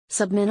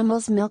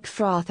Subminimal's Milk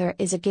Frother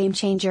is a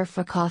game-changer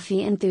for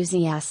coffee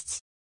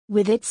enthusiasts.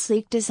 With its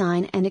sleek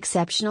design and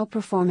exceptional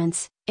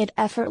performance, it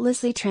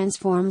effortlessly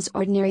transforms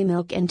ordinary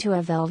milk into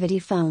a velvety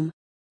foam.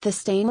 The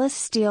stainless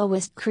steel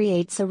whisk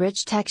creates a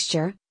rich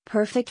texture,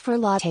 perfect for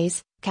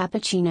lattes,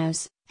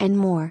 cappuccinos, and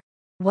more.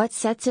 What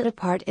sets it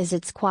apart is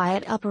its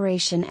quiet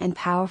operation and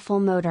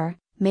powerful motor,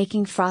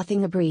 making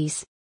frothing a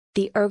breeze.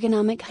 The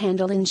ergonomic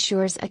handle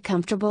ensures a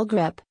comfortable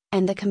grip,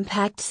 and the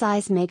compact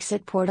size makes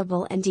it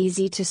portable and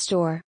easy to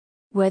store.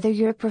 Whether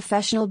you're a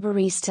professional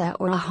barista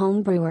or a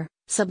home brewer,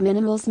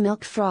 Subminimal's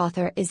Milk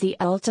Frother is the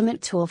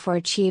ultimate tool for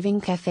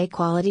achieving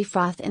cafe-quality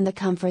froth in the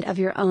comfort of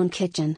your own kitchen.